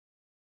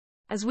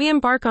As we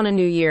embark on a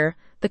new year,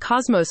 the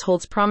cosmos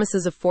holds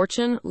promises of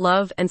fortune,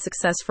 love, and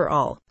success for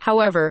all.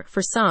 However,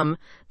 for some,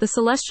 the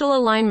celestial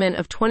alignment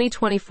of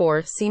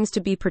 2024 seems to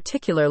be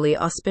particularly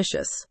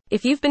auspicious.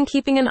 If you've been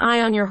keeping an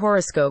eye on your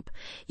horoscope,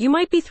 you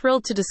might be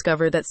thrilled to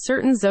discover that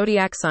certain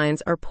zodiac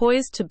signs are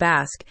poised to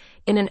bask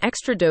in an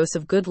extra dose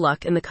of good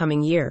luck in the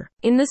coming year.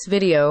 In this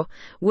video,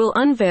 we'll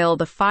unveil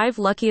the 5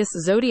 luckiest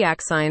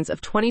zodiac signs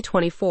of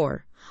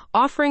 2024.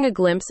 Offering a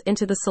glimpse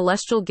into the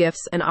celestial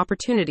gifts and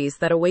opportunities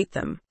that await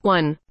them.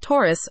 1.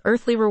 Taurus,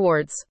 earthly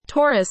rewards.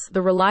 Taurus,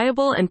 the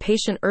reliable and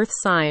patient earth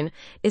sign,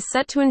 is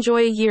set to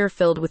enjoy a year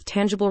filled with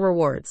tangible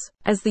rewards.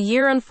 As the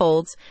year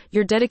unfolds,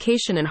 your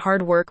dedication and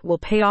hard work will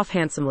pay off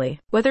handsomely.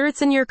 Whether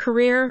it's in your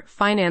career,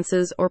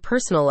 finances, or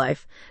personal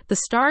life, the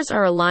stars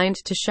are aligned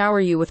to shower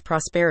you with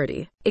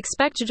prosperity.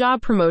 Expect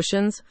job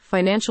promotions,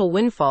 financial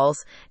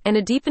windfalls, and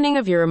a deepening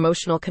of your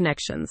emotional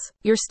connections.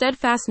 Your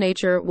steadfast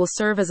nature will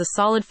serve as a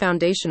solid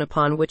foundation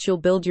upon which you'll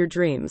build your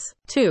dreams.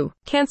 2.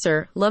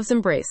 Cancer, love's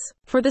embrace.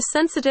 For the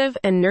sensitive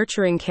and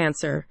nurturing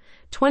Cancer,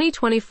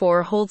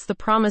 2024 holds the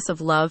promise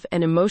of love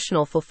and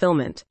emotional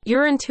fulfillment.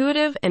 Your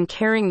intuitive and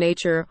caring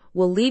nature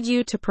will lead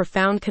you to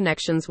profound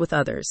connections with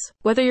others.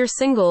 Whether you're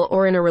single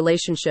or in a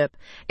relationship,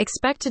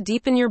 expect to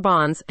deepen your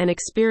bonds and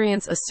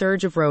experience a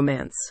surge of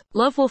romance.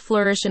 Love will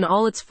flourish in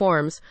all its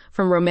forms,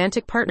 from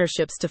romantic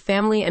partnerships to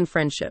family and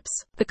friendships.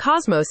 The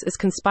cosmos is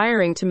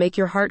conspiring to make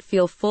your heart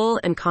feel full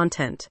and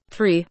content.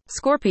 3.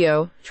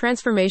 Scorpio,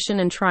 transformation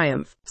and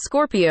triumph.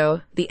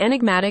 Scorpio, the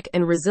enigmatic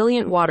and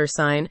resilient water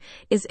sign,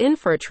 is in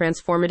for a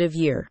transformative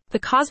year. The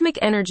cosmic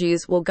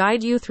energies will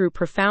guide you through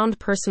profound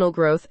personal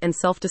growth and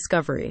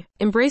self-discovery.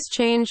 Embrace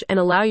change and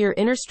allow your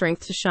inner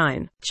strength to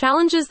shine.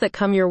 Challenges that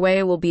come your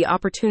way will be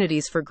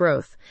opportunities for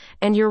growth,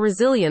 and your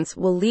resilience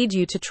will lead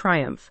you to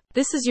triumph.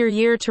 This is your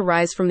year to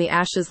rise from the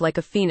ashes like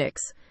a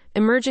phoenix,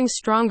 emerging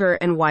stronger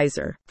and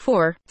wiser.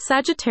 4.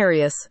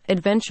 Sagittarius,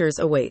 adventures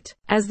await.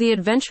 As the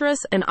adventurous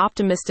and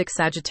optimistic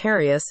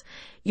Sagittarius,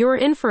 you're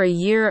in for a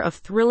year of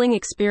thrilling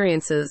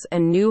experiences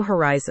and new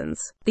horizons.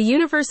 The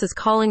universe is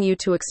calling you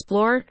to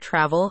explore,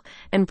 travel,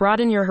 and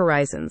broaden your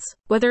horizons.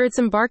 Whether it's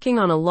embarking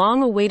on a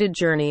long-awaited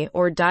journey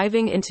or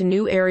diving into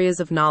new areas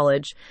of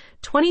knowledge,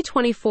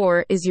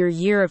 2024 is your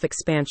year of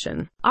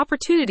expansion.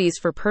 Opportunities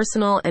for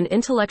personal and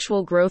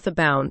intellectual growth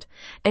abound,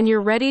 and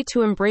you're ready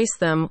to embrace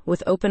them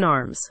with open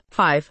arms.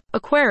 5.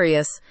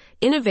 Aquarius,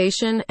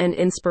 innovation and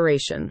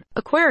inspiration.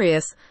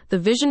 Aquarius, the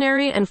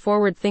visionary and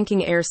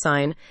forward-thinking air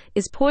sign,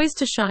 is poised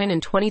to shine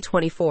in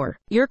 2024.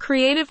 Your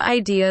creative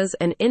ideas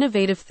and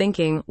innovative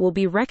thinking will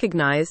be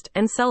recognized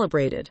and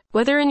celebrated.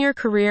 Whether in your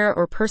career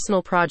or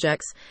personal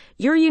projects,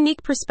 your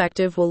unique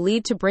perspective will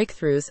lead to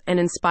breakthroughs and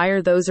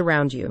inspire those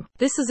around you.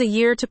 This is a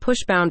year to push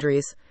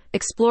boundaries,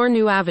 explore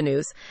new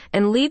avenues,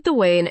 and lead the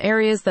way in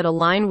areas that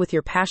align with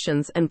your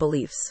passions and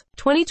beliefs.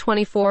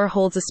 2024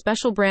 holds a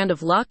special brand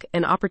of luck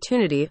and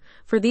opportunity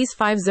for these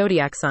 5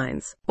 zodiac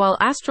signs. While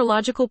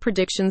astrological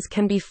predictions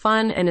can be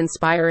fun and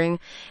inspiring,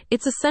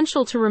 it's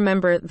essential to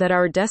remember that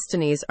our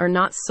destinies are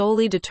not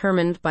solely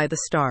determined by the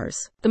stars.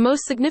 The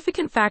most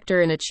significant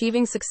factor in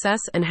achieving success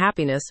and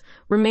happiness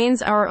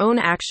remains our own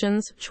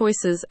actions,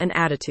 choices, and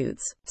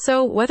attitudes.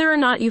 So, whether or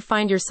not you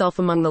find yourself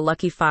among the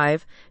lucky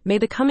 5, may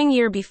the coming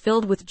year be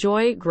filled with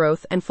joy,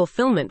 growth, and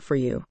fulfillment for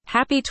you.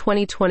 Happy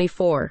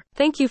 2024.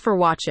 Thank you for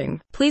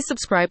watching. Please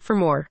subscribe for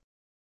more.